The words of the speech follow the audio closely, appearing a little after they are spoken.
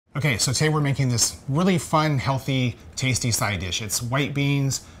Okay, so today we're making this really fun, healthy, tasty side dish. It's white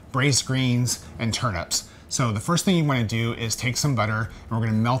beans, braised greens, and turnips. So the first thing you want to do is take some butter and we're going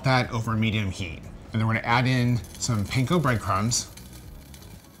to melt that over medium heat. And then we're going to add in some panko breadcrumbs.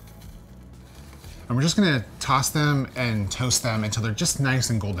 And we're just going to toss them and toast them until they're just nice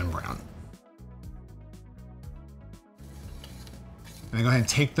and golden brown. And then go ahead and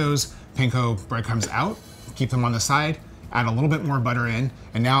take those panko breadcrumbs out, keep them on the side, add a little bit more butter in,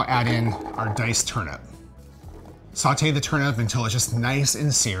 and now add in our diced turnip. Saute the turnip until it's just nice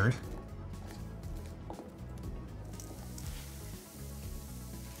and seared.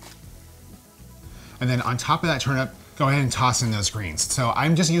 And then on top of that turnip, go ahead and toss in those greens. So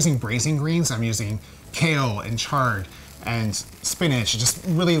I'm just using braising greens. I'm using kale and chard and spinach, just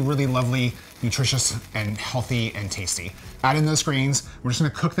really, really lovely, nutritious and healthy and tasty. Add in those greens. We're just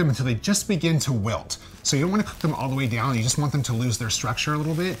gonna cook them until they just begin to wilt. So you don't wanna cook them all the way down. You just want them to lose their structure a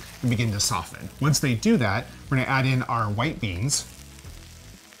little bit and begin to soften. Once they do that, we're gonna add in our white beans.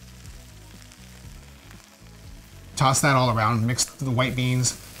 Toss that all around, mix the white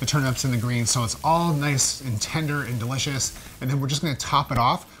beans, the turnips, and the greens so it's all nice and tender and delicious. And then we're just gonna top it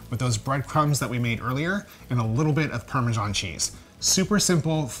off with those breadcrumbs that we made earlier and a little bit of Parmesan cheese. Super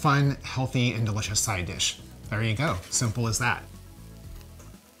simple, fun, healthy, and delicious side dish. There you go, simple as that.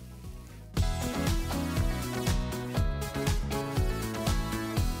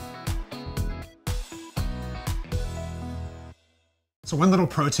 So one little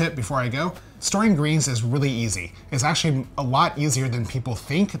pro tip before I go, storing greens is really easy. It's actually a lot easier than people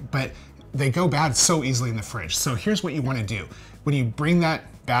think, but they go bad so easily in the fridge. So here's what you wanna do. When you bring that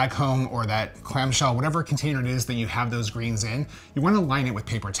bag home or that clamshell, whatever container it is that you have those greens in, you wanna line it with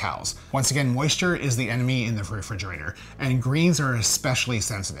paper towels. Once again, moisture is the enemy in the refrigerator, and greens are especially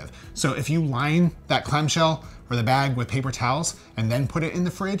sensitive. So if you line that clamshell or the bag with paper towels and then put it in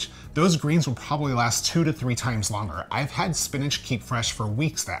the fridge, those greens will probably last 2 to 3 times longer. I've had spinach keep fresh for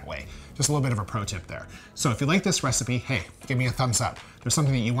weeks that way. Just a little bit of a pro tip there. So if you like this recipe, hey, give me a thumbs up. If there's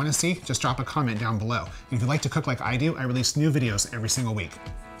something that you want to see, just drop a comment down below. And if you like to cook like I do, I release new videos every single week.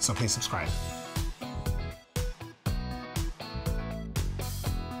 So please subscribe.